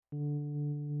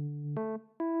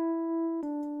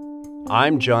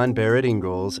I'm John Barrett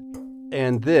Ingalls,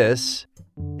 and this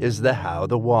is The How,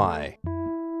 the Why,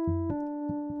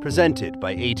 presented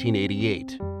by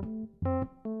 1888.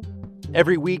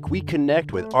 Every week, we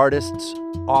connect with artists,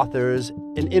 authors,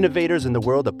 and innovators in the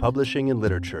world of publishing and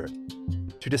literature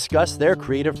to discuss their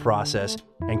creative process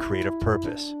and creative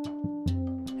purpose,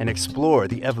 and explore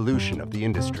the evolution of the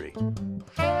industry.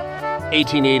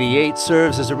 1888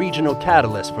 serves as a regional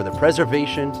catalyst for the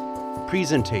preservation,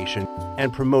 presentation,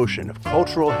 and promotion of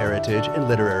cultural heritage and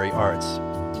literary arts.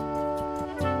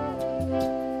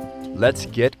 Let's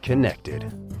get connected.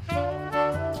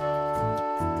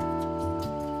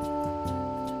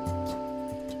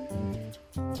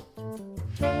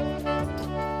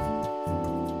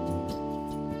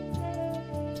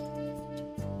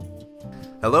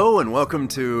 Hello and welcome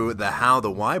to The How,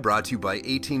 the Why, brought to you by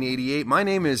 1888. My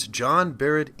name is John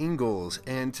Barrett Ingalls,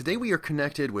 and today we are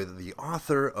connected with the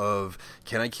author of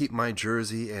Can I Keep My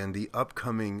Jersey and the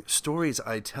upcoming Stories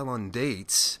I Tell on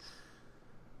Dates,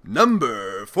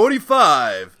 number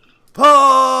 45,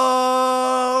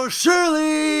 Paul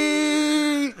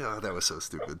Shirley! Oh, that was so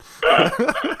stupid.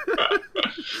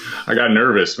 I got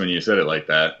nervous when you said it like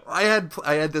that. I had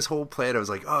this whole plan. I was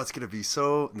like, oh, it's going to be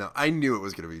so... No, I knew it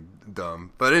was going to be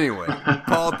dumb. But anyway,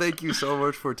 Paul, thank you so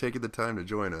much for taking the time to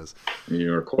join us.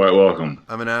 You're quite welcome.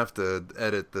 I'm going to have to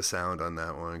edit the sound on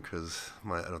that one because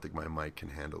I don't think my mic can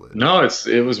handle it. No,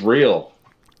 it was real.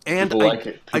 And People like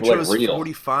it. I People chose like real.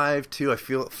 45 too. I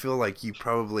feel like you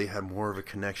probably have more of a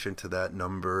connection to that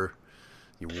number.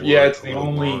 Yeah, it's the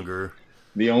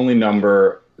only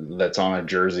number that's on a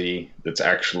jersey that's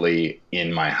actually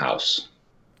in my house.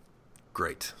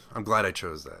 Great. I'm glad I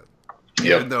chose that.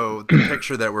 Yep. Even though the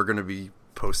picture that we're going to be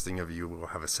posting of you will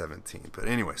have a 17. But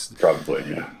anyways. Probably,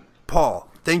 yeah. Paul,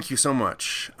 thank you so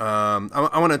much. I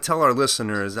want to tell our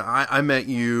listeners, I met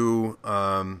you,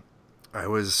 I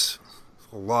was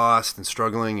lost and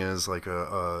struggling as like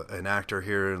an actor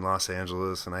here in Los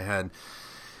Angeles, and I had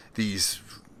these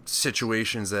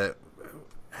situations that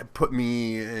had put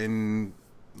me in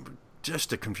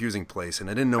just a confusing place, and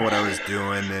I didn't know what I was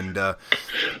doing, and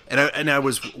I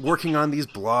was working on these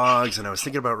blogs, and I was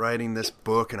thinking about writing this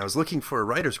book, and I was looking for a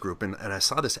writer's group, and I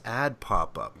saw this ad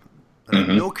pop up. And I have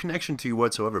no connection to you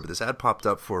whatsoever, but this ad popped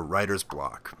up for Writer's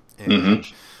Block, and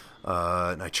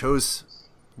I chose,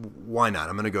 why not?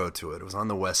 I'm going to go to it. It was on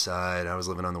the West Side. I was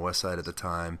living on the West Side at the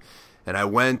time, and I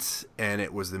went, and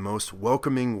it was the most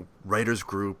welcoming writer's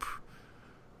group.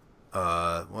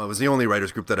 Well, it was the only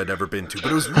writers group that I'd ever been to,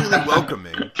 but it was really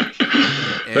welcoming.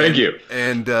 Thank you.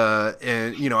 And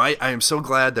you know, I am so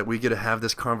glad that we get to have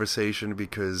this conversation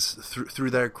because through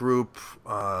that group,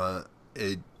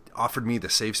 it offered me the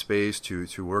safe space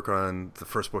to work on the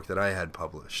first book that I had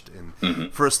published.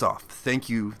 And first off, thank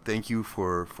you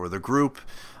for the group.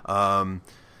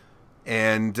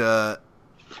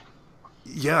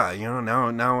 Yeah, you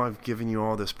know, now I've given you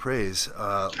all this praise.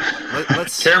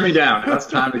 Let's tear me down. Now it's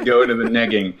time to go into the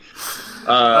negging.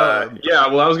 Yeah,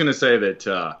 well, I was going to say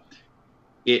that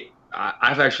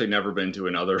I've actually never been to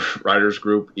another writers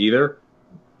group either,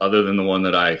 other than the one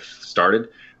that I started.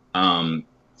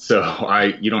 So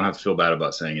you don't have to feel bad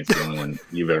about saying it's the only one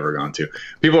you've ever gone to.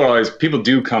 People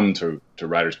do come to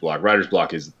Writer's Block. Writer's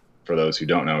Block is, for those who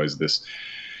don't know,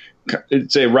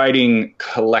 it's a writing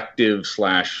collective /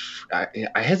 I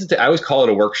hesitate. I always call it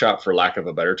a workshop for lack of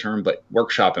a better term, but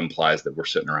workshop implies that we're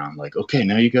sitting around like, okay,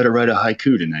 now you got to write a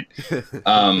haiku tonight.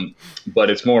 But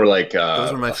it's more like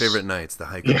those are my favorite nights, the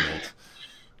haiku nights.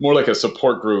 More like a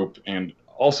support group, and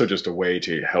also just a way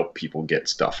to help people get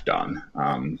stuff done.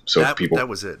 That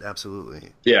was it,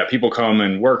 absolutely. Yeah, people come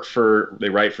and they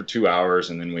write for 2 hours,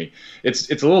 and then it's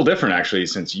a little different actually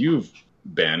since you've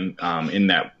been in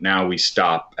that now we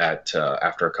stop at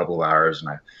after a couple of hours, and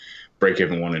I break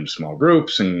everyone into small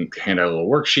groups and hand out a little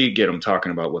worksheet, get them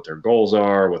talking about what their goals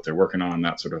are, what they're working on,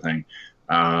 that sort of thing.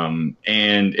 And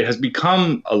it has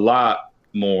become a lot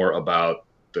more about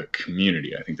the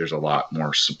community. I think there's a lot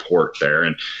more support there.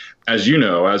 And as you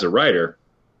know, as a writer,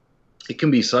 it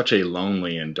can be such a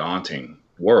lonely and daunting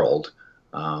world.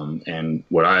 And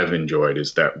what I've enjoyed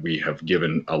is that we have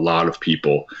given a lot of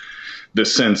people the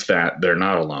sense that they're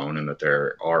not alone and that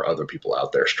there are other people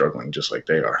out there struggling just like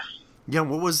they are. Yeah,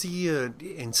 what was the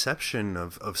inception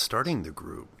of starting the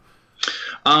group?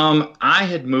 I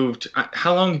had moved.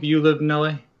 How long have you lived in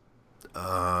LA?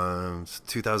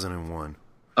 2001.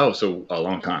 Oh, so a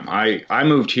long time. I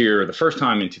moved here the first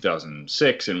time in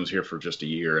 2006 and was here for just a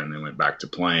year, and then went back to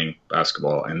playing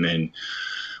basketball. And then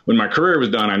when my career was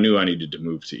done, I knew I needed to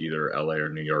move to either LA or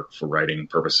New York for writing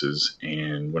purposes.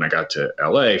 And when I got to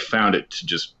LA, found it to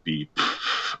just be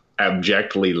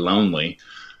abjectly lonely.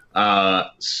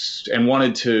 and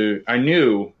wanted to. I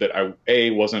knew that I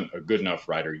A wasn't a good enough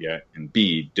writer yet, and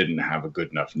B didn't have a good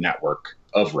enough network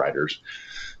of writers.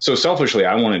 So selfishly,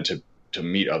 I wanted to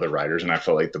meet other writers, and I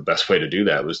felt like the best way to do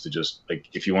that was to just like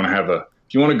if you want to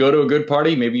go to a good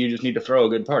party, maybe you just need to throw a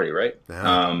good party, right?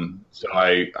 Yeah. So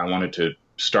I wanted to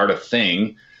start a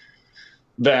thing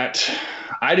that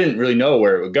I didn't really know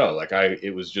where it would go.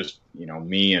 It was just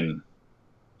me and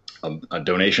a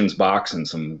donations box and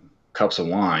some cups of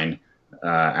wine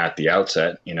at the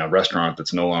outset in a restaurant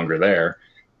that's no longer there,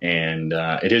 and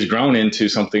it has grown into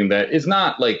something that is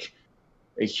not like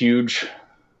a huge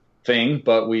thing,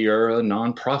 but we are a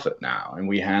nonprofit now, and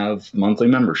we have monthly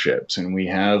memberships, and we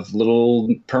have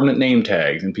little permanent name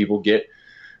tags, and people get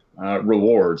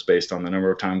rewards based on the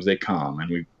number of times they come, and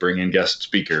we bring in guest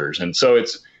speakers, and so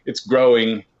it's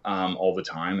growing all the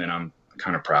time, and I'm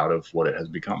kind of proud of what it has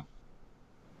become.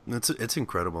 It's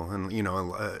incredible, and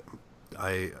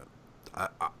I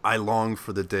I long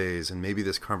for the days, and maybe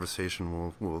this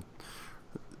conversation will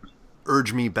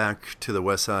urge me back to the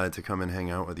West Side to come and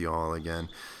hang out with you all again.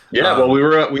 Yeah, well,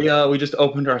 we just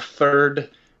opened our third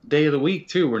day of the week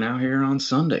too. We're now here on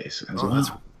Sundays as well.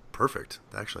 That's perfect,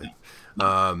 actually.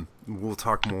 We'll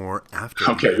talk more after.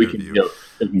 Okay, we can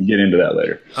get into that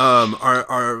later.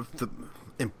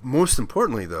 Most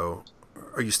importantly, though,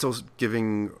 are you still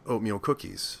giving oatmeal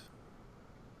cookies?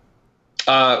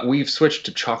 We've switched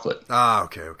to chocolate.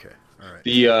 Okay. All right.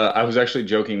 I was actually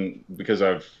joking because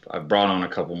I've brought on a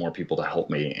couple more people to help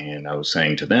me, and I was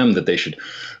saying to them that they should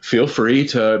feel free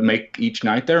to make each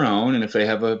night their own, and if they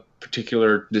have a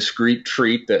particular discrete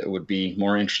treat that would be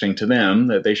more interesting to them,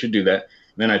 that they should do that.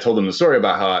 And then I told them the story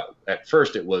about how at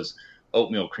first it was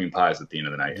oatmeal cream pies at the end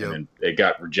of the night, and then it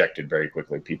got rejected very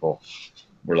quickly. People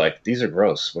were like, "These are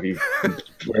gross. What do you?"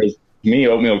 Whereas me,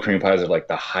 oatmeal cream pies are like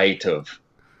the height of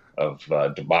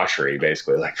debauchery,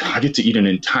 basically. Like, I get to eat an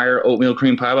entire oatmeal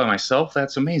cream pie by myself.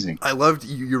 That's amazing. I loved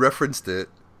you referenced it.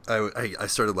 I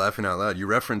started laughing out loud. You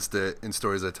referenced it in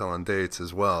Stories I Tell on Dates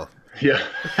as well. Yeah.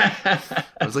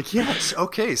 I was like, yes,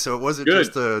 okay. So it wasn't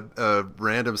just a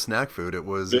random snack food. It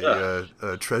was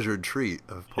a treasured treat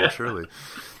of Paul Shirley.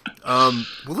 Well,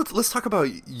 let's talk about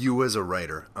you as a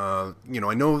writer. I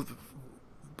know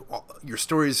your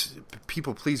stories.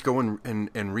 People, please go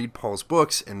and read Paul's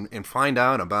books and find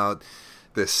out about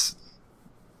this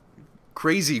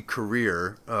crazy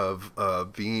career of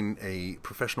being a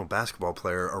professional basketball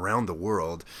player around the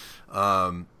world.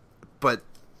 But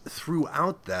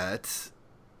throughout that,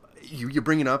 you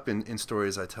bring it up in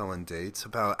Stories I Tell on Dates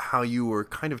about how you were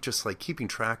kind of just like keeping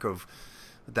track of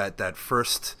that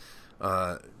first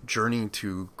journey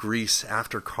to Greece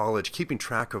after college, keeping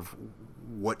track of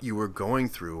what you were going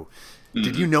through. Mm-hmm.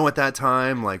 Did you know at that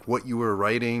time, like, what you were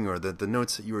writing or the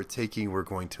notes that you were taking were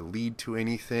going to lead to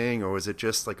anything, or was it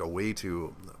just like a way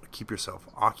to keep yourself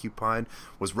occupied?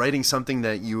 Was writing something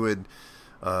that you would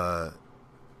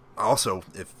also,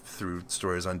 if through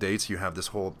Stories on Dates, you have this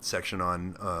whole section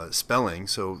on spelling,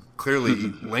 so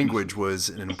clearly language was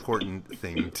an important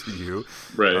thing to you.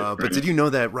 Right. But did you know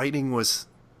that writing was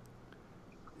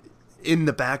in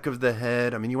the back of the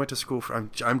head? I mean, you went to school for,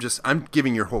 I'm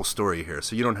giving your whole story here,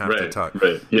 so you don't have to talk.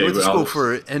 Right. Yeah, you went to school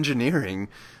for engineering,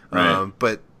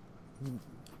 but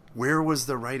where was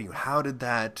the writing? How did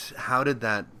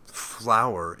that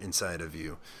flower inside of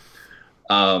you?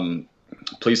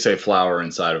 Please say flower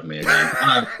inside of me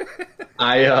again.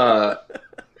 There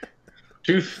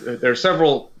are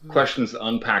several questions to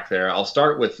unpack there. I'll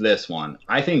start with this one.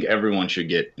 I think everyone should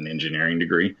get an engineering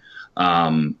degree.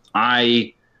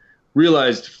 I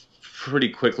realized pretty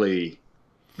quickly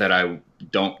that I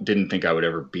didn't think I would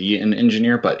ever be an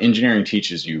engineer, but engineering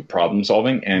teaches you problem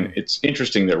solving, and it's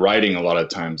interesting that writing a lot of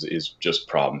times is just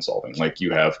problem solving. Like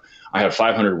I have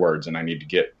 500 words, and I need to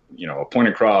get a point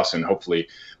across, and hopefully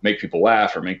make people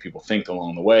laugh or make people think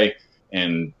along the way,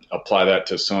 and apply that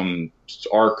to some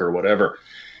arc or whatever.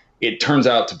 It turns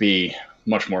out to be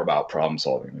much more about problem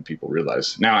solving than people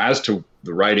realize. Now, as to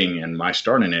the writing and my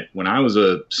start in it, when I was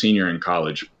a senior in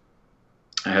college,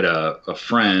 I had a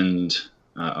friend,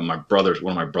 one of my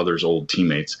brother's old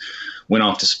teammates, went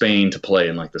off to Spain to play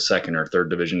in like the second or third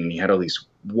division, and he had all these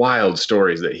wild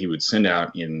stories that he would send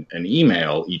out in an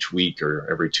email each week or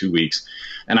every 2 weeks.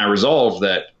 And I resolved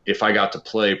that if I got to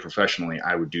play professionally,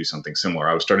 I would do something similar.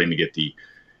 I was starting to get the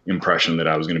impression that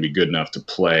I was going to be good enough to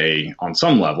play on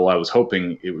some level. I was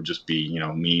hoping it would just be,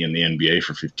 me in the NBA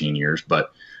for 15 years,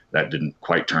 but that didn't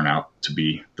quite turn out to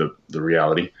be the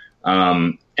reality.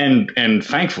 And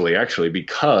thankfully, actually,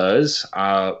 because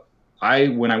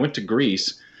when I went to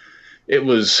Greece, it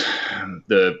was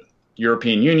the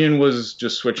European Union was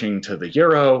just switching to the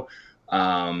euro.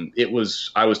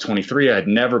 I was 23. I had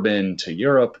never been to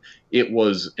Europe. It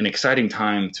was an exciting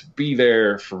time to be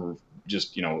there for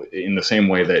just, in the same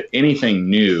way that anything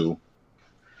new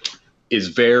is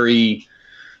very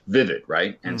vivid,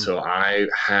 right? And so I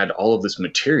had all of this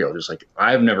material, just like,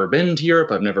 I've never been to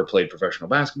Europe. I've never played professional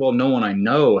basketball. No one I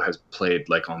know has played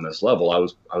like on this level. I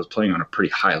was playing on a pretty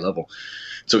high level.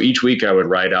 So each week I would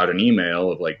write out an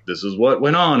email of like, this is what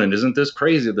went on. And isn't this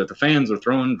crazy that the fans are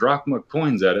throwing drachma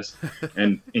coins at us?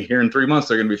 And here in 3 months,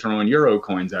 they're going to be throwing euro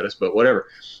coins at us, but whatever.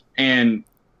 And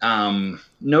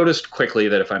noticed quickly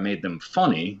that if I made them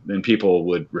funny, then people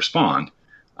would respond.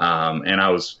 And I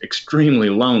was extremely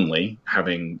lonely,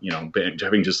 having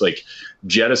just like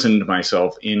jettisoned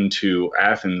myself into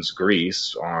Athens,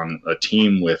 Greece, on a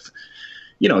team with,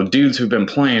 dudes who've been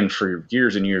playing for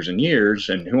years and years and years,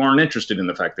 and who aren't interested in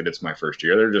the fact that it's my first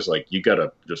year. They're just like, you got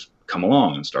to just come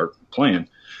along and start playing.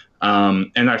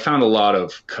 And I found a lot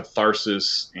of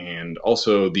catharsis and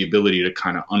also the ability to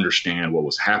kind of understand what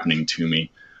was happening to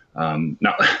me. Not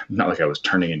like I was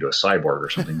turning into a cyborg or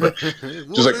something, but just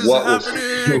like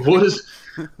what is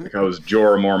like I was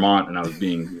Jorah Mormont and I was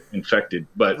being infected,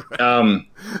 but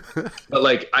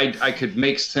like I could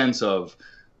make sense of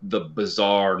the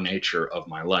bizarre nature of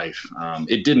my life.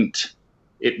 It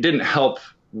didn't help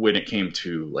when it came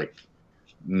to like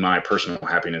my personal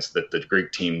happiness that the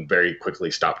Greek team very quickly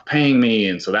stopped paying me,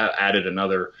 and so that added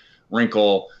another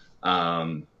wrinkle.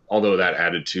 Although that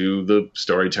added to the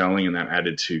storytelling and that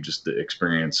added to just the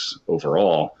experience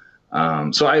overall.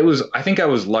 So I think I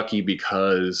was lucky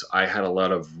because I had a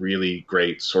lot of really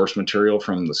great source material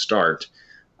from the start,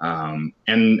 and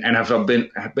have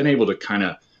been able to kind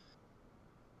of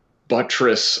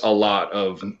buttress a lot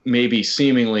of maybe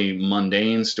seemingly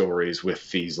mundane stories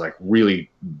with these like really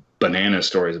banana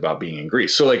stories about being in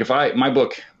Greece. So like if my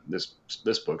book,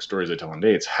 this book, Stories I Tell on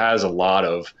Dates, has a lot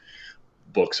of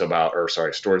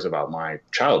stories about my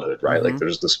childhood, right? Mm-hmm. Like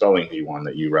there's the spelling bee one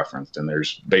that you referenced, and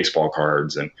there's baseball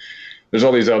cards, and there's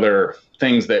all these other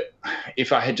things that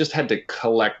if I had just had to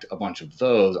collect a bunch of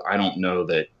those, I don't know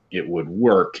that it would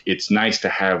work. It's nice to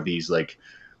have these like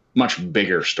much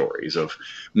bigger stories of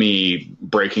me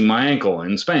breaking my ankle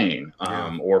in Spain,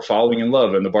 or falling in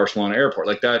love in the Barcelona airport.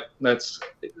 Like that's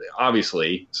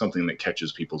obviously something that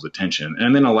catches people's attention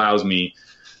and then allows me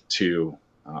to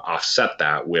offset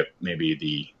that with maybe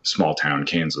the small town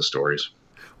Kansas stories.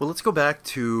 Well, let's go back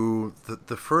to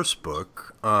the first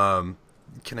book. Can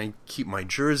I Keep My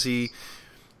Jersey?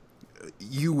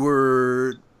 You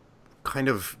were kind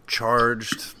of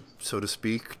charged, so to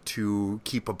speak, to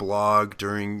keep a blog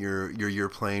during your year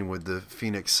playing with the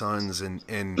Phoenix Suns,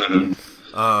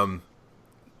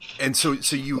 and so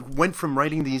you went from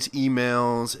writing these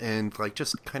emails and like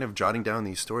just kind of jotting down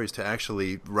these stories to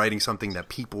actually writing something that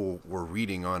people were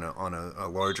reading on a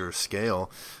larger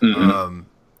scale. Mm-hmm.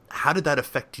 How did that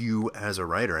affect you as a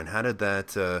writer, and how did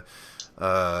that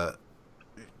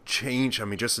change? I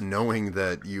mean, just knowing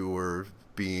that you were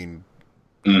being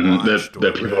watched,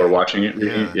 that people are watching it.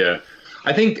 Yeah.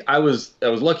 I think I was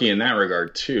lucky in that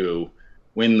regard too.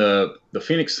 When the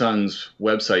Phoenix Suns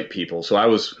website people, so I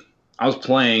was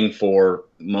playing for,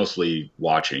 mostly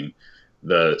watching,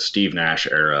 the Steve Nash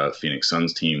era Phoenix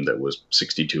Suns team that was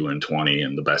 62-20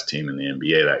 and the best team in the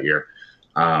NBA that year.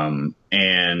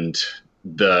 And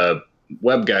the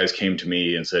web guys came to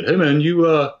me and said, "Hey man, you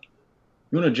want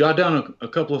to jot down a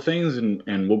couple of things and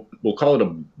we'll call it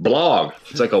a blog.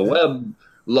 It's like a web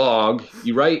log.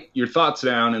 You write your thoughts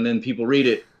down and then people read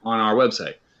it on our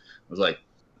website." I was like,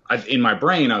 in my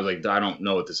brain, I was like, I don't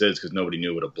know what this is, because nobody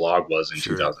knew what a blog was in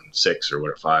 2006 or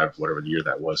whatever the year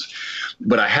that was.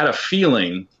 But I had a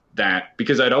feeling that,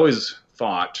 because I'd always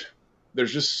thought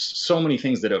there's just so many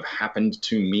things that have happened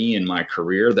to me in my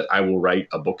career that I will write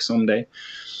a book someday.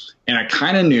 And I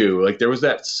kind of knew, like, there was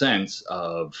that sense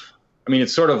of, I mean,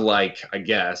 it's sort of like, I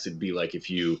guess it'd be like if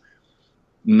you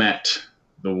met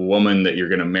the woman that you're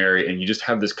going to marry and you just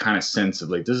have this kind of sense of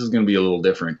like, this is going to be a little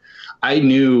different. I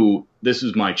knew this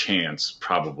is my chance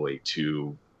probably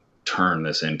to turn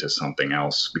this into something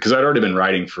else, because I'd already been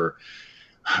writing for,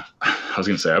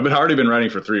 I've already been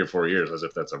writing for 3 or 4 years, as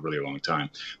if that's a really long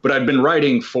time, but I'd been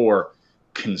writing for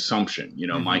consumption.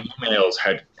 My emails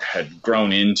had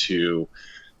grown into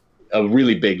a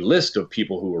really big list of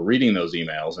people who were reading those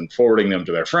emails and forwarding them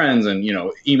to their friends and,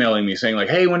 emailing me saying like,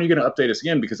 "Hey, when are you going to update us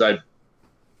again?" Because I'd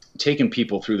taken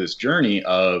people through this journey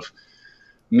of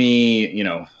me,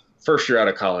 first year out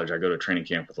of college, I go to training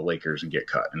camp with the Lakers and get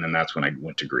cut. And then that's when I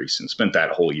went to Greece and spent that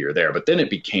whole year there. But then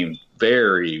it became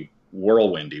very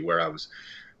whirlwindy, where I was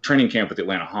training camp with the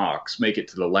Atlanta Hawks, make it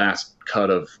to the last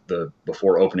cut of the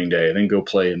before opening day, and then go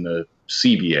play in the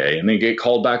CBA and then get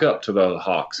called back up to the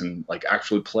Hawks and like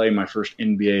actually play my first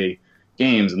NBA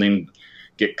games and then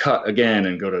get cut again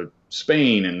and go to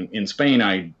Spain. And in Spain,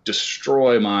 I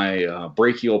destroy my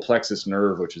brachial plexus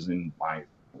nerve, which is in my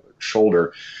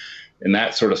shoulder. And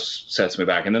that sort of sets me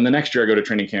back. And then the next year I go to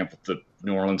training camp with the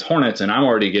New Orleans Hornets, and I'm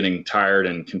already getting tired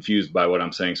and confused by what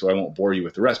I'm saying, so I won't bore you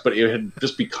with the rest. But it had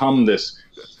just become this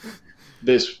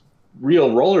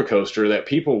real roller coaster that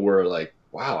people were like,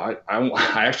 wow,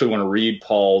 I actually want to read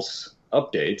Paul's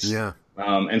updates. Yeah.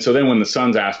 And so then when the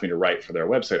Suns asked me to write for their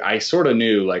website, I sort of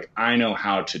knew, like, I know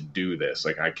how to do this.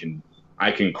 Like, I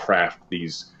can craft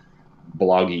these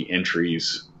bloggy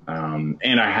entries.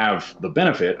 And I have the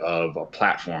benefit of a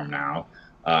platform now.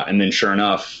 And then sure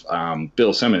enough,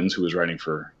 Bill Simmons, who was writing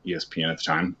for ESPN at the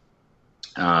time,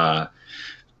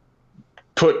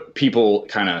 put people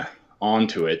kind of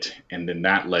onto it. And then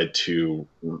that led to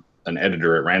an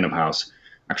editor at Random House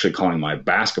actually calling my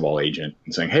basketball agent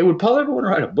and saying, hey, would Paul ever want to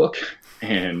write a book?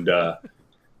 And I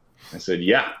said,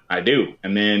 yeah, I do.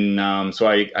 And then so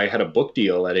I had a book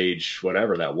deal at age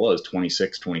whatever that was,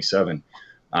 26, 27.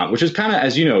 Which is kind of,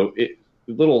 as you know, a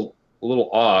little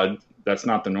odd. That's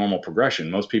not the normal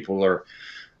progression. Most people are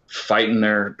fighting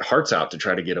their hearts out to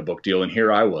try to get a book deal, and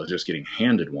here I was just getting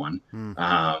handed one.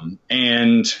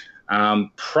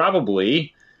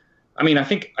 Probably, I mean, I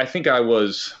think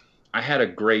I had a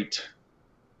great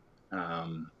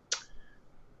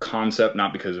concept,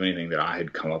 not because of anything that I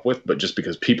had come up with, but just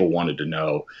because people wanted to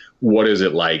know, what is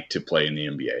it like to play in the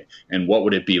NBA, and what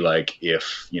would it be like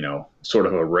if, you know, sort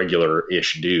of a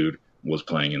regular-ish dude was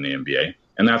playing in the NBA.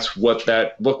 And that's what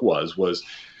that book was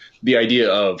the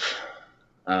idea of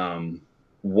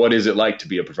what is it like to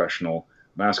be a professional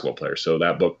basketball player. So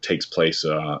that book takes place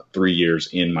 3 years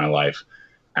in my life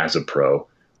as a pro.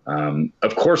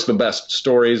 Of course, the best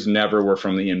stories never were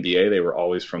from the NBA. They were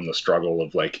always from the struggle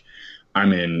of, like,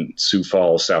 I'm in Sioux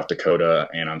Falls, South Dakota,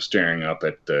 and I'm staring up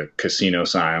at the casino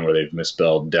sign where they've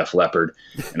misspelled Def Leppard,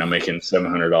 and I'm making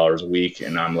 $700 a week,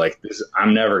 and I'm like,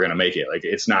 I'm never going to make it. Like,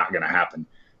 it's not going to happen.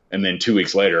 And then 2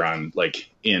 weeks later, I'm like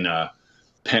in a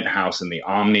penthouse in the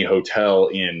Omni Hotel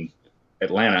in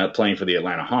Atlanta playing for the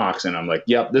Atlanta Hawks, and I'm like,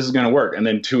 yep, this is going to work. And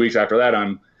then 2 weeks after that,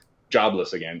 I'm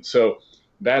jobless again. So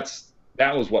that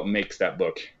was what makes that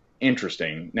book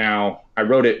interesting. Now, I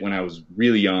wrote it when I was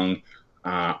really young.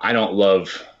 I don't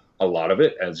love a lot of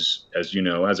it, as you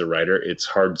know, as a writer. It's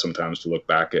hard sometimes to look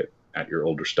back at your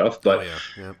older stuff, but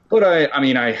but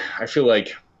I feel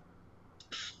like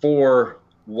for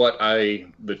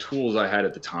the tools I had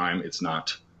at the time, it's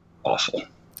not awful.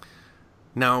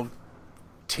 Now,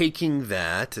 taking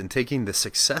that and taking the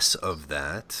success of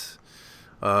that,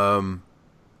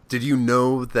 did you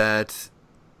know that?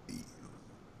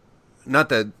 Not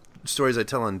that Stories I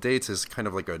Tell on Dates is kind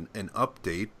of like an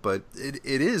update, but it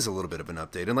is a little bit of an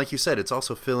update. And like you said, it's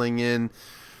also filling in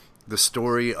the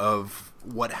story of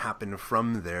what happened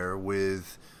from there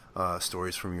with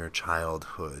stories from your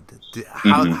childhood.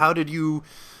 How did you,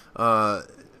 at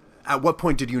what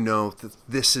point did you know that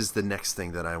this is the next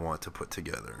thing that I want to put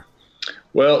together?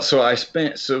 Well,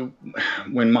 so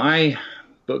when my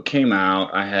book came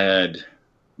out, I had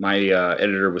my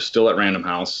editor was still at Random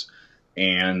House,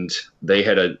 and they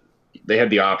had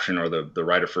the option, or the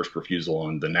right of first refusal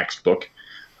on the next book.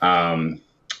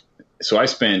 So I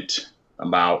spent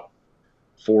about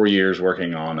 4 years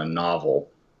working on a novel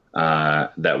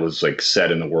that was like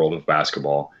set in the world of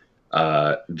basketball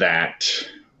that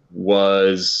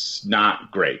was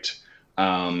not great.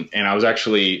 And I was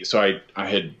actually, so I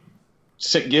had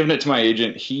given it to my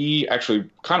agent. He actually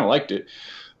kind of liked it.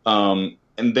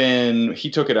 And then he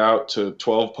took it out to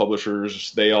 12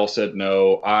 publishers. They all said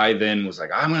no. I then was like,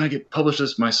 I'm going to get published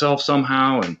this myself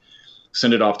somehow, and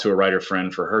send it off to a writer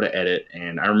friend for her to edit.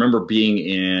 And I remember being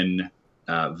in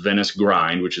Venice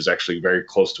Grind, which is actually very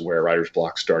close to where Writer's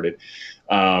Block started,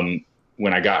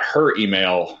 when I got her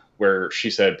email where she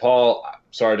said, Paul,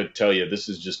 sorry to tell you, this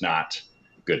is just not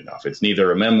good enough. It's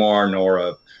neither a memoir nor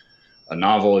a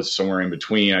novel. It's somewhere in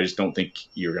between. I just don't think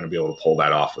you're going to be able to pull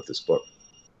that off with this book.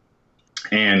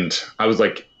 And I was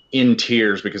like in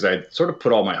tears because I sort of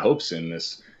put all my hopes in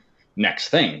this next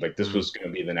thing. Like, this was going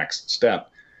to be the next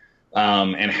step.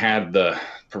 And had the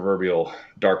proverbial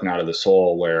dark night of the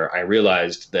soul where I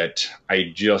realized that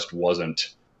I just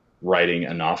wasn't writing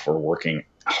enough or working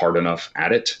hard enough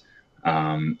at it.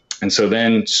 And so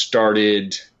then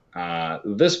started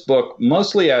this book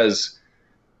mostly as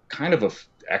kind of a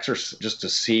exercise just to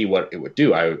see what it would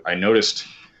do. I noticed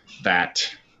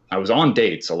that I was on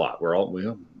dates a lot. We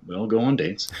all go on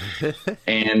dates,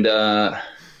 and I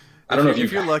don't know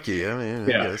if you're lucky. I mean,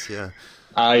 yeah. I guess, yeah.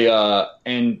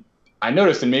 And I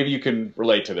noticed, and maybe you can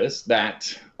relate to this,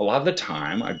 that a lot of the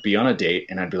time I'd be on a date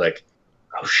and I'd be like,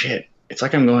 oh shit, it's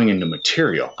like I'm going into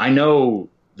material. I know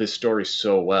this story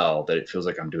so well that it feels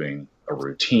like I'm doing a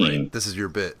routine. Right. This is your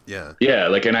bit. Yeah. Yeah,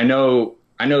 like, and I know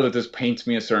that this paints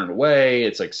me a certain way.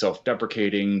 It's like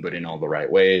self-deprecating, but in all the right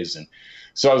ways. And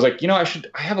so I was like,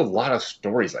 I have a lot of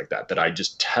stories like that I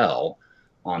just tell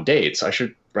on dates. I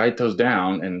should write those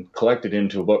down and collect it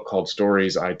into a book called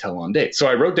Stories I Tell on Dates. So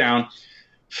I wrote down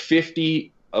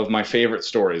 50 of my favorite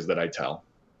stories that I tell,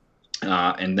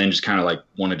 and then just kind of like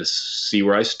wanted to see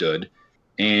where I stood,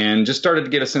 and just started to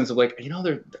get a sense of like,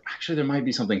 there might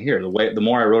be something here. The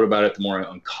more I wrote about it, the more I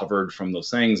uncovered from those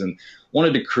things, and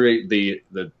wanted to create the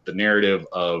narrative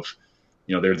of,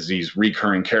 there's these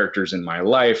recurring characters in my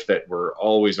life that were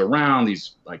always around,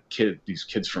 these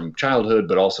kids from childhood,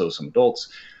 but also some adults.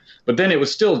 But then it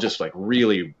was still just like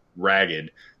really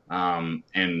ragged.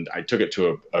 And I took it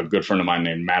to a good friend of mine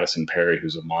named Madison Perry,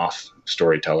 who's a Moth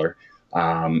storyteller.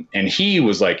 And he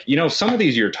was like, some of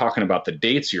these you're talking about the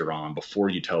dates you're on before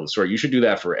you tell the story. You should do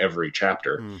that for every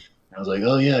chapter. And I was like,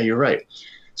 oh yeah, you're right.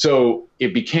 So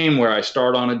it became where I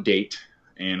start on a date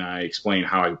and I explain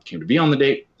how I came to be on the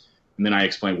date. And then I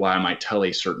explain why I might tell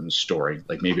a certain story.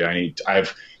 Like maybe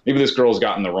maybe this girl's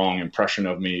gotten the wrong impression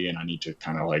of me and I need to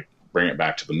kind of like bring it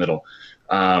back to the middle.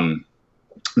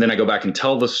 Then I go back and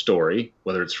tell the story,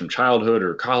 whether it's from childhood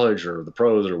or college or the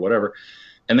prose or whatever.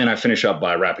 And then I finish up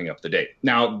by wrapping up the date.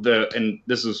 Now, and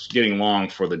this is getting long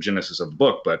for the genesis of the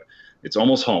book, but it's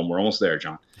almost home. We're almost there,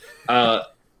 John. That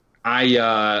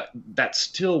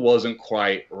still wasn't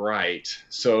quite right.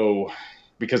 So,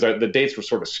 because the dates were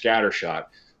sort of scattershot.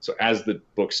 So as the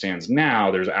book stands now,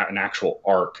 there's an actual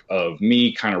arc of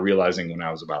me kind of realizing when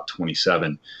I was about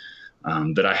 27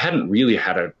 that I hadn't really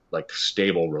had a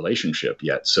stable relationship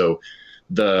yet. So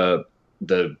the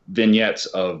vignettes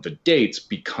of the dates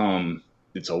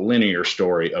it's a linear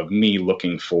story of me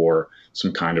looking for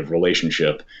some kind of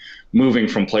relationship, moving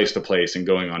from place to place and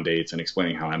going on dates and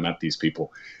explaining how I met these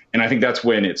people. And I think that's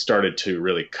when it started to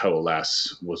really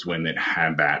coalesce, was when it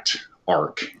had that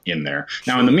arc in there.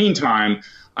 Now, in the meantime,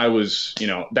 I was,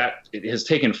 that it has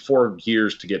taken 4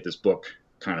 years to get this book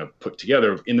kind of put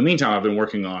together. In the meantime, I've been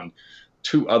working on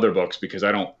 2 other books because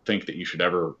I don't think that you should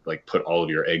ever put all of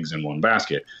your eggs in one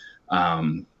basket.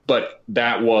 But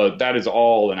that is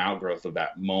all an outgrowth of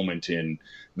that moment in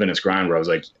Venice Grind where I was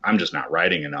like, I'm just not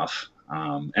writing enough.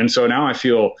 And so now I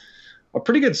feel a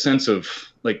pretty good sense of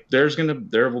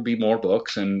there will be more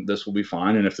books and this will be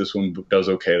fine. And if this one does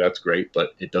okay, that's great,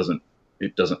 but it's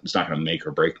not going to make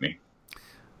or break me.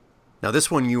 Now this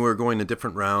one, you are going a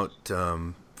different route,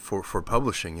 for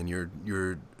publishing, and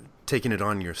you're taking it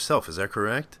on yourself. Is that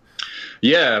correct?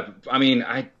 Yeah. I mean,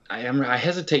 I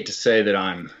hesitate to say that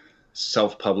I'm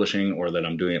self-publishing or that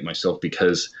I'm doing it myself,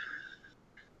 because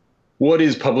what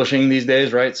is publishing these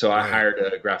days, right? So I hired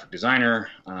a graphic designer,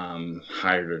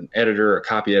 hired an editor, a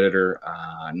copy editor.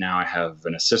 Now I have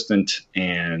an assistant,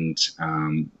 and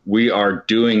we are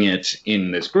doing it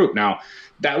in this group. Now,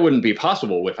 that wouldn't be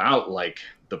possible without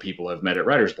the people I've met at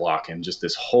Writer's Block and just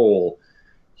this whole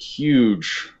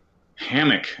huge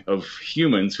hammock of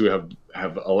humans who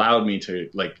have allowed me to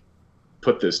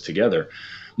put this together.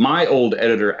 My old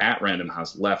editor at Random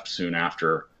House left soon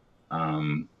after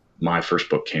my first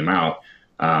book came out,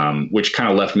 which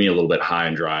kind of left me a little bit high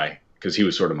and dry because he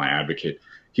was sort of my advocate.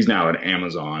 He's now at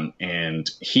Amazon, and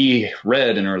he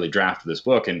read an early draft of this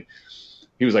book, and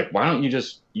he was like, "Why don't you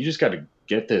just got to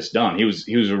get this done?" He was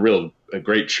a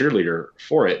great cheerleader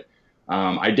for it.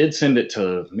 I did send it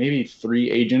to maybe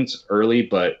 3 agents early,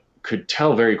 but could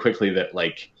tell very quickly that it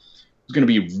was going to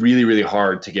be really, really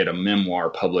hard to get a memoir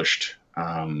published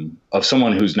of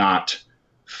someone who's not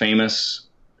famous,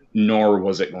 nor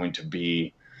was it going to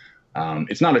be,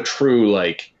 it's not a true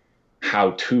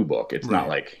how-to book. It's not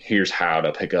here's how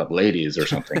to pick up ladies or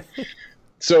something.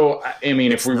 So, I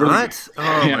mean, if we really,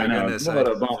 oh my goodness, what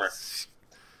a bummer.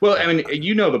 Well, I mean,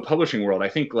 the publishing world, I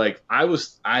think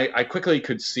I quickly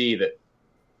could see that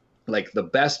the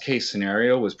best case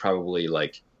scenario was probably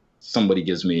somebody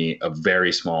gives me a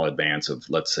very small advance of,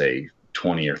 let's say,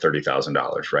 $20,000 or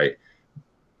 $30,000, right?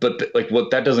 But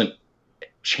that doesn't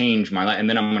change my life. And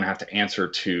then I'm going to have to answer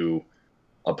to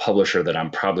a publisher that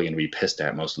I'm probably going to be pissed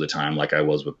at most of the time, like I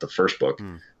was with the first book.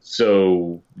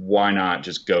 So why not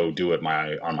just go do it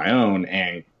on my own?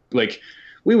 And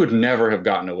we would never have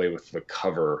gotten away with the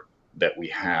cover that we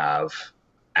have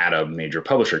at a major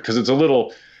publisher, because it's a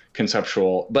little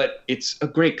conceptual, but it's a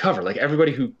great cover.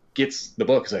 Everybody who gets the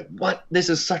book is like, what? This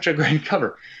is such a great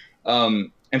cover.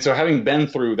 And so having been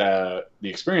through the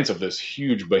experience of this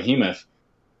huge behemoth,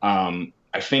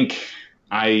 I think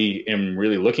I am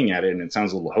really looking at it, and it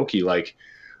sounds a little hokey. Like,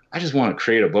 I just want to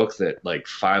create a book that like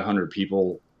 500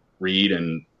 people read,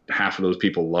 and half of those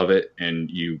people love it, and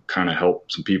you kind of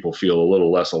help some people feel a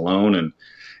little less alone,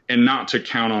 and not to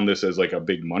count on this as like a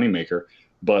big moneymaker,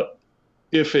 but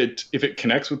if it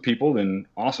connects with people, then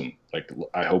awesome. Like,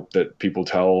 I hope that people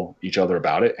tell each other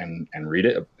about it and read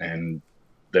it, and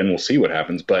then we'll see what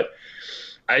happens. But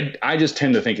I just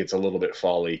tend to think it's a little bit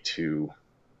folly to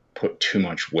put too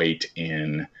much weight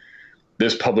in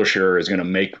this publisher is going to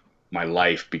make my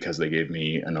life because they gave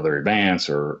me another advance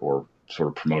or sort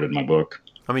of promoted my book.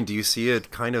 I mean, do you see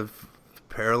it kind of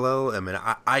parallel? I mean,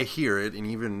 I hear it, and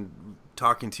even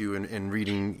talking to you and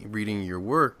reading your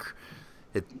work,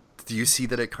 do you see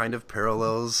that it kind of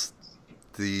parallels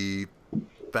the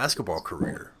basketball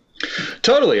career?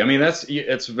 Totally. I mean,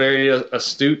 it's a very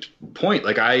astute point.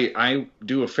 Like, I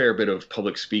do a fair bit of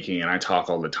public speaking, and I talk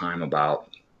all the time about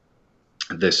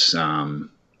this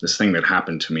thing that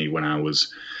happened to me when I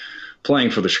was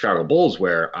playing for the Chicago Bulls,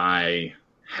 where I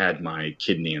had my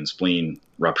kidney and spleen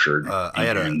ruptured. I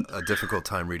had a difficult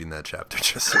time reading that chapter,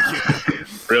 just so you know.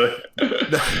 Really?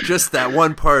 Just that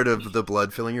one part of the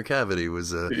blood filling your cavity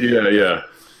was yeah.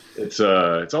 It's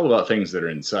all about things that are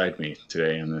inside me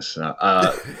today in this flowering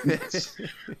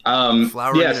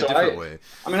in a different way.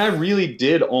 I mean, I really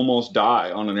did almost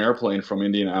die on an airplane from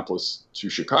Indianapolis to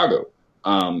Chicago.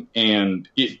 And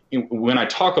when I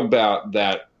talk about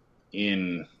that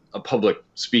in a public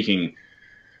speaking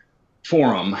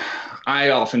forum, I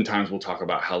oftentimes will talk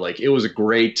about how, like, it was a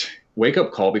great wake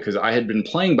up call because I had been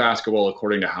playing basketball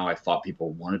according to how I thought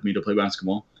people wanted me to play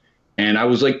basketball. And I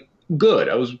was like, good.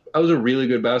 I was a really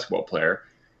good basketball player.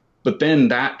 But then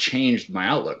that changed my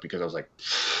outlook because I was like,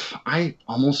 I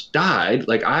almost died.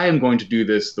 Like, I am going to do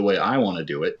this the way I want to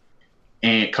do it,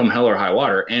 and come hell or high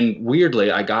water. And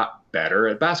weirdly, I got better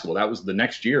at basketball. That was the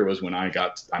next year was when I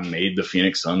made the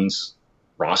Phoenix Suns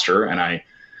roster, and I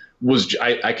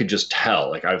could just tell,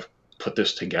 like, I've put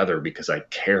this together because I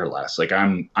care less. Like,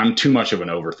 I'm too much of an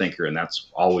overthinker, and that's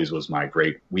always was my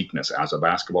great weakness as a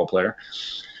basketball player.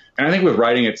 And I think with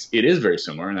writing, it is very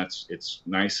similar, and it's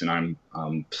nice. And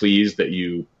I'm pleased that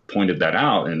you pointed that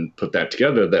out and put that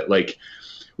together. That, like,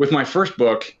 with my first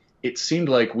book, it seemed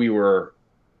like we were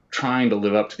trying to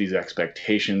live up to these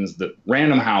expectations that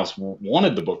Random House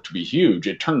wanted the book to be huge.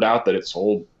 It turned out that it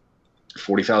sold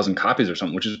 40,000 copies or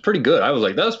something, which is pretty good. I was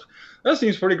like, that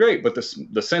seems pretty great. But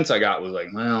the sense I got was like,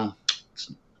 well,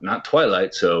 it's not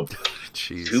Twilight, so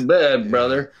Jeez. Too bad,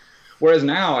 brother. Whereas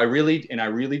now I really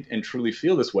and truly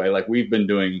feel this way. Like, we've been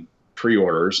doing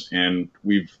pre-orders, and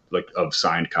we've, like, of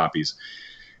signed copies,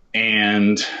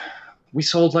 and we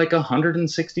sold like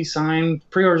 160 signed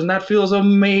pre-orders, and that feels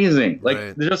amazing. Like,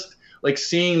 right. Just like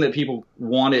seeing that people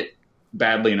want it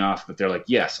badly enough that they're like,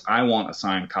 yes, I want a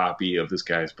signed copy of this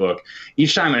guy's book.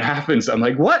 Each time it happens, I'm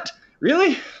like, what?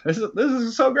 Really? This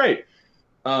is so great.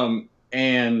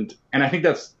 And I think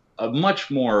that's a much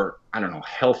more, I don't know,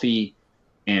 healthy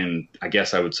and I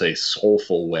guess I would say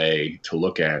soulful way to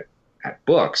look at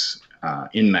books,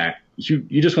 in that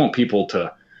you just want people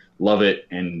to love it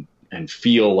and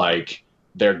feel like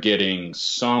they're getting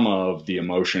some of the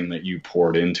emotion that you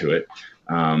poured into it.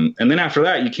 And then after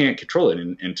that, you can't control it.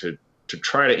 And to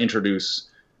try to introduce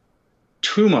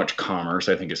too much commerce,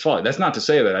 I think is folly. That's not to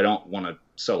say that I don't want to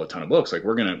sell a ton of books. Like,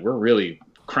 we're really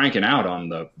cranking out on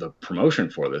the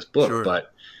promotion for this book. Sure.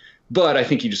 But I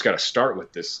think you just got to start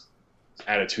with this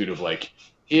attitude of, like,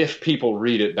 if people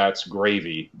read it, that's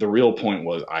gravy. The real point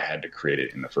was I had to create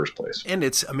it in the first place. And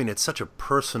it's such a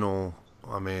personal,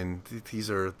 these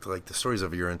are like the stories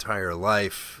of your entire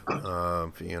life,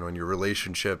 and your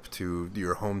relationship to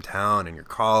your hometown and your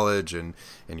college and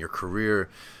your career.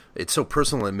 It's so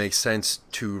personal, it makes sense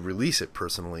to release it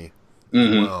personally.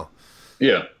 Mm-hmm. Well.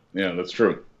 Yeah, that's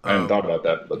true. I hadn't thought about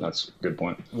that, but that's a good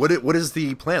point. What is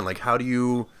the plan? Like, how do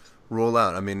you roll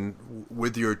out? I mean,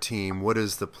 with your team, what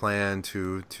is the plan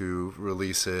to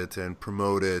release it and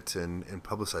promote it and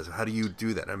publicize it? How do you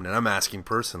do that? I mean, I'm asking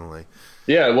personally.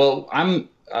 Yeah, well, I'm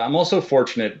also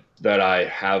fortunate that I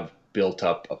have built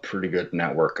up a pretty good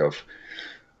network of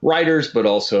writers, but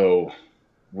also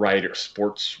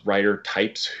sports writer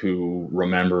types who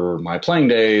remember my playing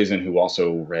days and who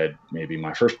also read maybe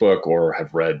my first book or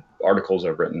have read articles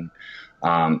I've written.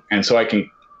 And so I can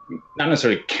not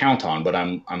necessarily count on, but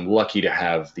I'm lucky to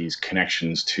have these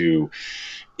connections to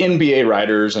NBA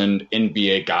writers and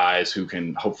NBA guys who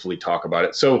can hopefully talk about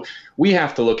it. So we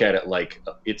have to look at it like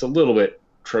it's a little bit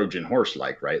Trojan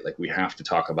horse-like, right? Like, we have to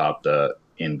talk about the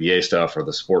NBA stuff or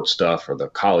the sports stuff or the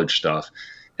college stuff,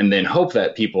 and then hope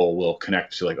that people will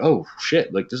connect to, like, oh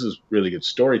shit, like, this is really good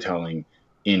storytelling,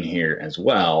 in here as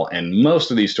well. And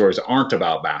most of these stories aren't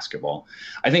about basketball.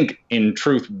 I think, in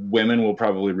truth, women will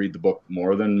probably read the book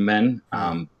more than men,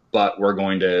 but we're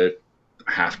going to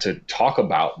have to talk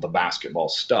about the basketball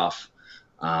stuff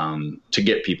to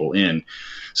get people in.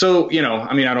 So,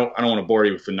 I mean, I don't want to bore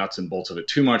you with the nuts and bolts of it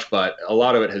too much, but a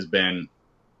lot of it has been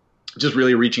just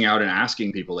really reaching out and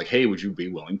asking people like, hey, would you be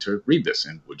willing to read this?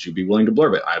 And would you be willing to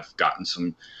blurb it? I've gotten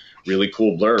some really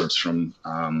cool blurbs from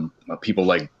people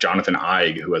like Jonathan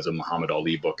Eig, who has a Muhammad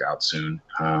Ali book out soon.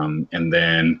 And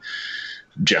then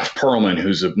Jeff Pearlman,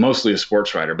 who's mostly a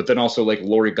sports writer, but then also like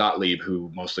Lori Gottlieb,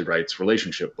 who mostly writes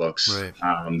relationship books.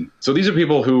 Right. So these are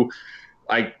people who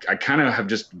I kind of have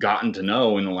just gotten to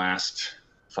know in the last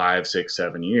 5, 6,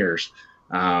 7 years.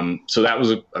 So that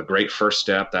was a great first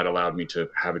step that allowed me to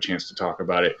have a chance to talk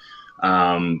about it.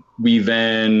 We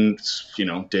then,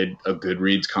 did a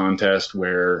Goodreads contest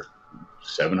where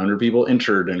 700 people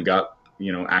entered and got,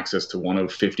 access to one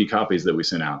of 50 copies that we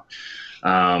sent out.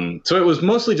 So it was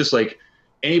mostly just like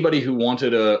anybody who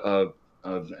wanted an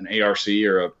ARC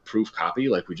or a proof copy,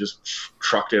 like we just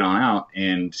trucked it on out.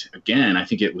 And again, I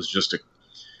think it was just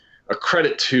a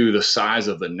credit to the size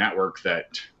of the network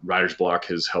that Writer's Block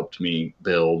has helped me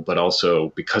build, but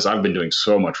also because I've been doing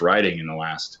so much writing in the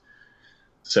last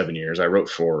 7 years. I wrote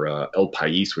for El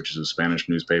País, which is a Spanish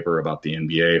newspaper about the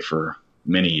NBA for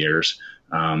many years.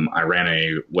 I ran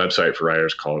a website for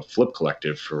writers called Flip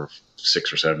Collective for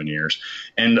 6 or 7 years.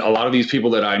 And a lot of these people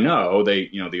that I know,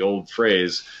 the old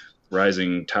phrase,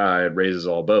 rising tide raises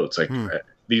all boats. Like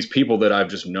these people that I've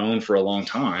just known for a long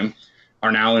time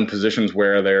are now in positions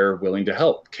where they're willing to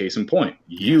help. Case in point,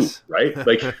 you, yes. Right?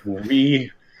 Like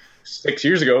we 6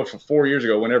 years ago, 4 years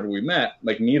ago, whenever we met,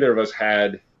 like neither of us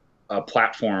had a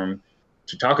platform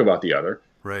to talk about the other.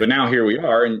 Right. But now here we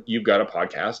are, and you've got a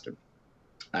podcast, and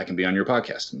I can be on your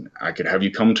podcast, and I could have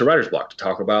you come to Writer's Block to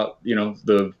talk about,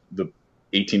 the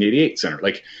 1888 Center.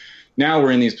 Like now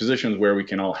we're in these positions where we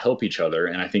can all help each other.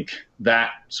 And I think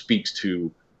that speaks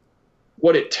to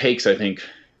what it takes, I think,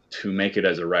 to make it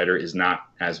as a writer is not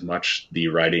as much the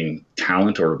writing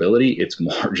talent or ability. It's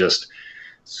more just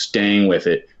staying with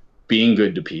it, being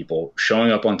good to people,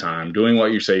 showing up on time, doing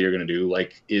what you say you're going to do,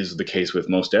 like is the case with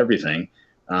most everything.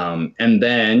 And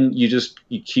then you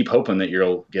keep hoping that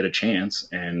you'll get a chance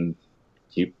and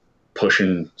keep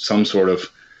pushing some sort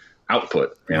of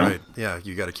output. Right. Yeah.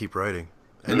 You got to keep writing.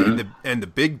 And, the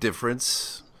big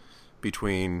difference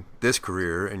between this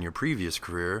career and your previous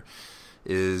career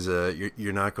is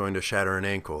you're not going to shatter an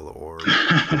ankle or bust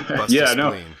a spleen.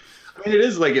 No. I mean, it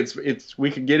is like it's. We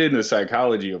could get into the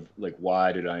psychology of like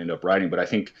why did I end up writing, but I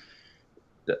think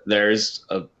there's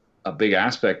a big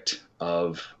aspect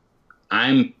of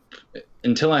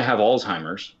until I have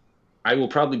Alzheimer's, I will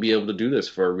probably be able to do this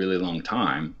for a really long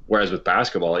time. Whereas with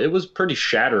basketball, it was pretty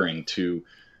shattering to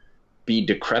be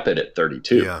decrepit at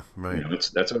 32. Yeah,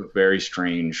 right. That's a very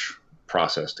strange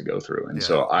process to go through, and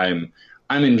so I'm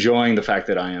enjoying the fact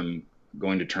that I am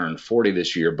going to turn 40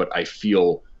 this year, but I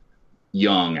feel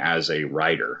young as a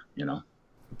writer,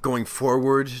 Going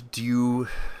forward, do you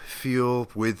feel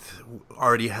with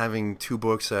already having 2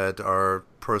 books that are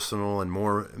personal and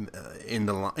more in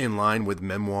line with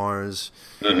memoirs,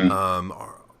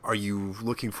 are you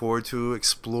looking forward to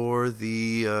explore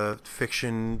the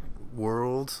fiction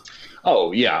world?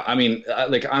 Oh yeah. I mean,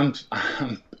 I'm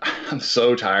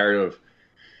so tired of,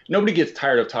 nobody gets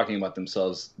tired of talking about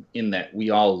themselves in that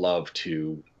we all love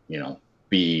to,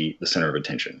 be the center of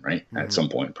attention, right? At some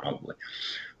point, probably.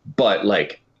 But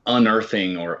like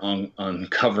unearthing or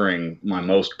uncovering my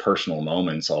most personal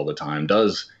moments all the time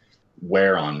does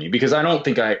wear on me, because I don't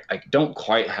think I don't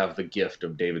quite have the gift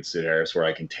of David Sedaris where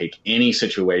I can take any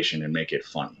situation and make it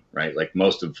funny, right? Like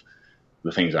most of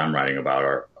the things I'm writing about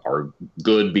are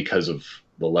good because of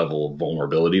the level of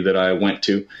vulnerability that I went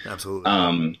to.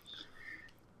 Absolutely.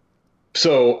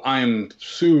 So I'm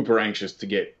super anxious to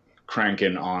get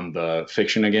cranking on the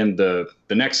fiction again. The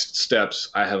next steps,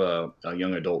 I have a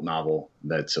young adult novel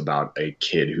that's about a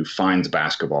kid who finds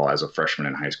basketball as a freshman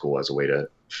in high school as a way to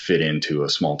fit into a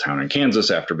small town in Kansas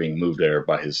after being moved there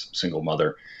by his single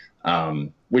mother,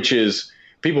 which is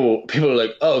people are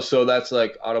like, oh, so that's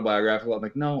like autobiographical. I'm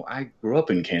like, no, I grew up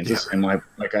in Kansas and I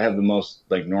have the most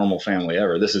like normal family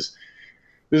ever. This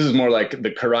is more like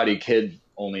the Karate Kid,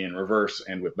 only in reverse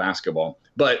and with basketball.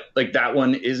 But like that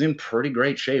one is in pretty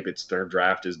great shape. Their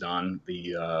draft is done.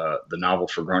 The novel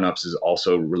for grown-ups is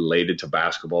also related to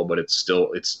basketball, but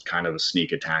it's kind of a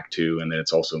sneak attack too. And then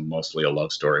it's also mostly a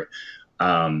love story.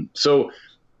 So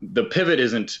the pivot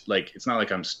isn't like, it's not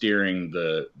like I'm steering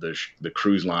the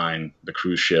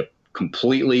cruise ship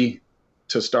completely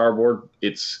to starboard.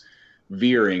 It's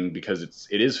veering because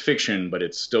it is fiction, but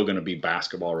it's still going to be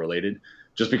basketball related.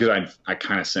 Just because I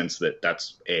kind of sense that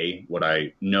that's A, what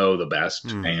I know the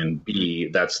best, and B,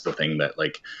 that's the thing that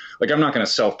like I'm not going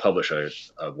to self-publish a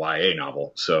YA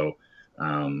novel. So,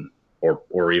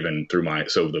 or even through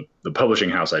the publishing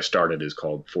house I started is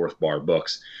called Fourth Bar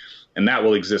Books, and that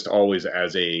will exist always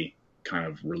as a kind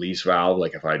of release valve.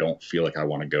 Like if I don't feel like I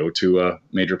want to go to a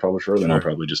major publisher, then I'll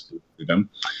probably just do them.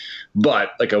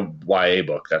 But like a YA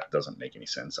book, that doesn't make any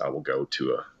sense. I will go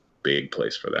to a big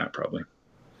place for that probably.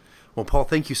 Well, Paul,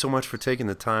 thank you so much for taking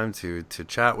the time to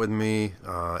chat with me.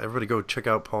 Everybody go check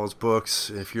out Paul's books.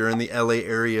 If you're in the LA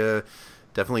area,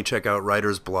 definitely check out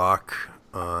Writer's Block.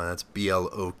 That's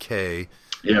BLOK.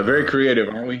 Yeah, very creative,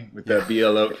 aren't we, with that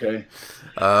BLOK?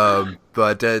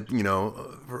 But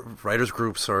writers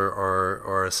groups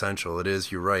are essential. It is,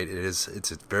 you're right, it's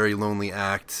a very lonely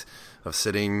act of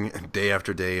sitting day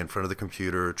after day in front of the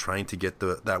computer trying to get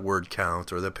that word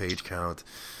count or the page count.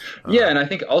 Yeah, and I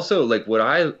think also like what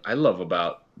I love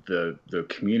about the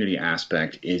community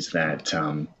aspect is that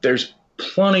there's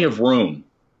plenty of room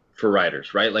for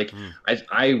writers, right? Like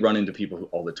I run into people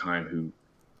all the time who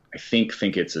I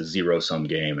think it's a zero-sum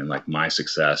game, and like my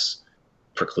success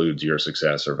precludes your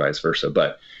success or vice versa.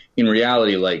 But in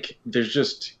reality, like there's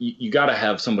just you got to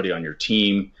have somebody on your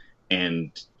team, and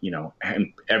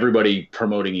and everybody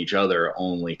promoting each other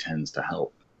only tends to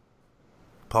help.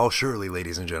 Paul Shirley,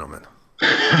 ladies and gentlemen.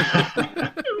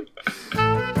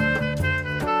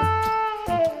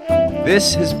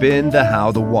 This has been The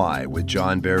How, the Why with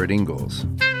John Barrett Ingalls.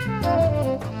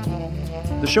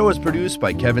 The show is produced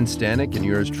by Kevin Stanek and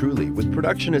yours truly, with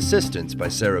production assistance by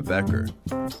Sarah Becker.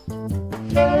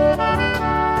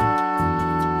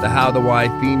 The How, the Why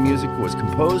theme music was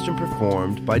composed and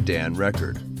performed by Dan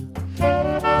Record.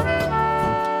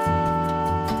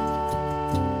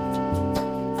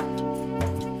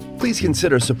 Please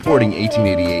consider supporting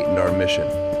 1888 and our mission.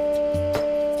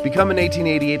 Become an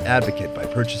 1888 advocate by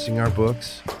purchasing our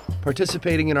books,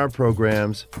 participating in our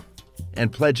programs,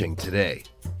 and pledging today.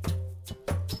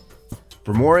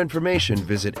 For more information,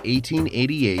 visit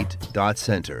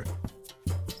 1888.center.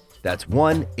 That's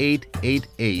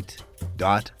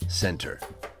 1888.center.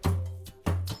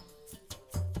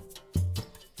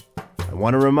 I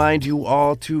want to remind you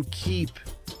all to keep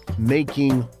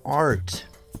making art.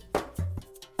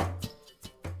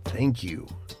 Thank you.